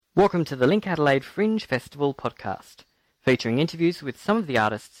Welcome to the LinkAdelaide Fringe Festival podcast, featuring interviews with some of the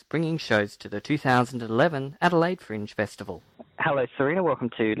artists bringing shows to the 2011 Adelaide Fringe Festival. Hello, Sarina. Welcome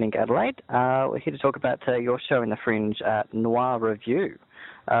to LinkAdelaide. We're here to talk about your show in the Fringe, Noir Revue.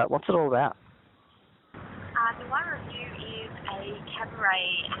 What's it all about? Noir Revue is a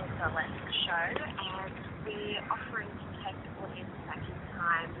cabaret and burlesque show, and we're offering to take the audience back in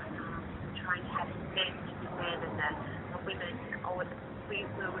time. We're trying to have the men and the women, or we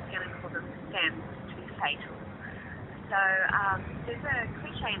were going to call them stems, to be fatal. So there's a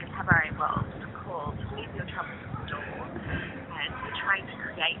cliche in the cabaret world called "Leave your troubles at the door," and we're trying to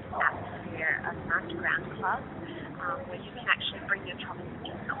create an atmosphere of an underground club where you can actually bring your troubles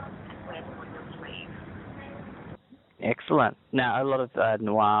in and wear them on your sleeve. Excellent. Now, a lot of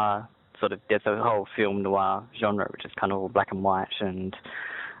noir, there's a whole film noir genre, which is kind of all black and white and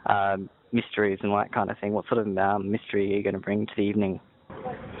mysteries and all that kind of thing. What sort of mystery are you going to bring to the evening?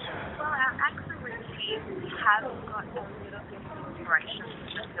 Well, our acts and routines have got a little bit of inspiration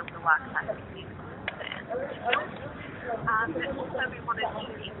from the film noir classic musicals and films. But also we wanted to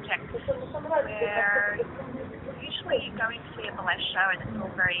inject where usually you go in to see a burlesque show and it's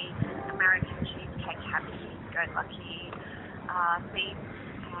all very American cheesecake happy-go-lucky themes,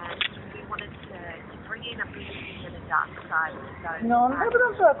 and we wanted to bring in a beauty and a dark side to those.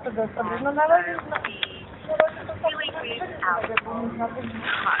 Really with our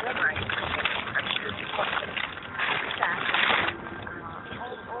heartbreak,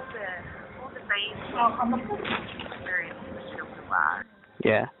 all the main experience in the film noir.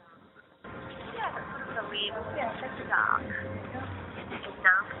 Yeah. Yeah, that's sort of the lens, it's dark, it's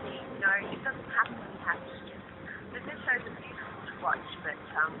nasty, it doesn't have to be happy. But this show's are beautiful to watch, but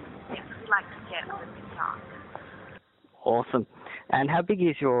yes, we like to get a little bit dark. Awesome. And how big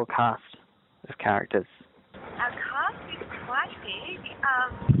is your cast of characters? Our cast is quite big. It's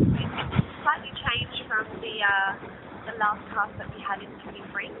slightly changed from the last cast that we had in Sydney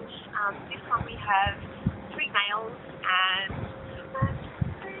Fringe. This one we have 3 males and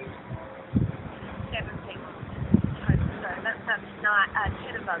 7 females total. So that's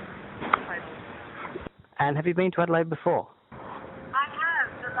 10 of us total. And have you been to Adelaide before? I have.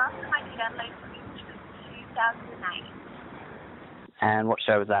 The last time I did Adelaide Fringe was 2008. And what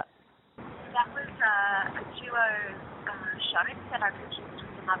show was that? That was a duo show that I produced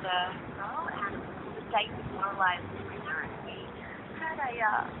with another girl, and the date was Lorelei and Sarina, and we had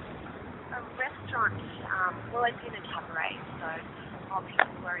a restaurant, a dinner cabaret, so while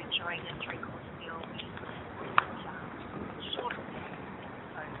people were enjoying a 3-course meal, we short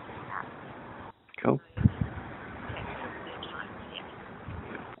episodes of that. Cool.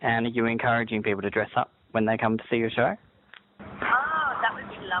 And are you encouraging people to dress up when they come to see your show? That would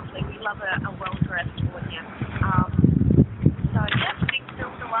be lovely. We love a well-dressed audience. So, think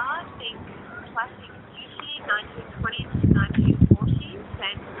film noir, think classic beauty, 1920s to 1940s,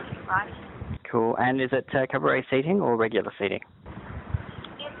 and writing. Cool. And is it cabaret seating or regular seating?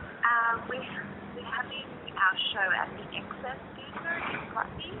 Yes, we're having our show at the Excess Theatre in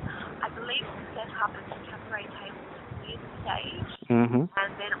Gluttony. I believe the setup is cabaret tables near the stage, and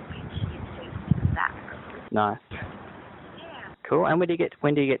then it will be tiered seats in the back. Nice. Cool. And when do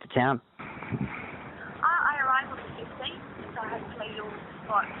you get to town? I arrive on the 15th, so hopefully you'll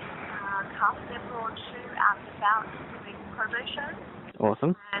spot cast member or 2 out and about doing promo shows.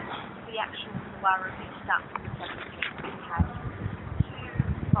 Awesome. And the actual Noir Revue starts on the 17th. We have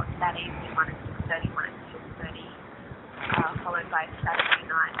 2 spots that evening, one at 6:30, one at 7:30, followed by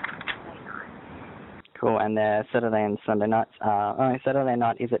Saturday night and Sunday night. Cool. And the Saturday and Sunday nights Saturday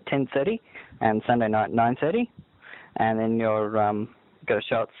night is at 10:30 and Sunday night 9:30. And then you've got a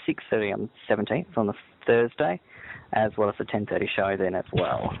show at 6:30 on the 17th on the Thursday, as well as a 10:30 show then as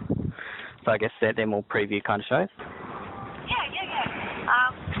well. So I guess they're more preview kind of shows? Yeah.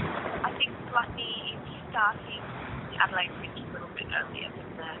 I think Gluttony is starting the Adelaide Fringe a little bit earlier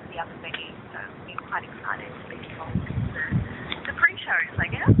than the other venues, so we're quite excited to be involved in the pre-shows, I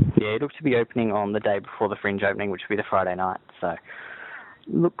guess. Yeah, it looks to be opening on the day before the Fringe opening, which will be the Friday night, so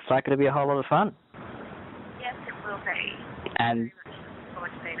looks like it'll be a whole lot of fun. Will be. And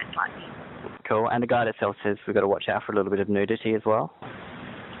cool. And the guide itself says we've got to watch out for a little bit of nudity as well.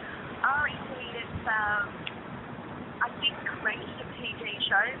 Oh, indeed. It's I think rated a PG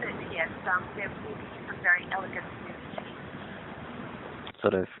show, but yes, there will be some very elegant nudity.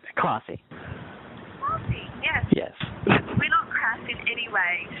 Sort of classy. Classy, yes. Yes. We're not crass in any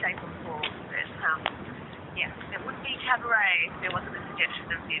way, shape or form, but yes, it would be cabaret if there wasn't a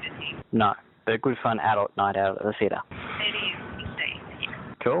suggestion of nudity. No. But a good fun adult night out at the theatre. It is, indeed. Yes.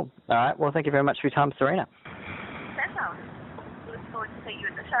 Cool. All right. Well, thank you very much for your time, Sarina. Pleasure. Look forward to seeing you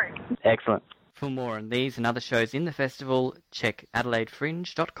at the show. Excellent. For more on these and other shows in the festival, check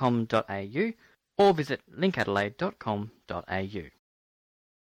adelaidefringe.com.au or visit linkadelaide.com.au.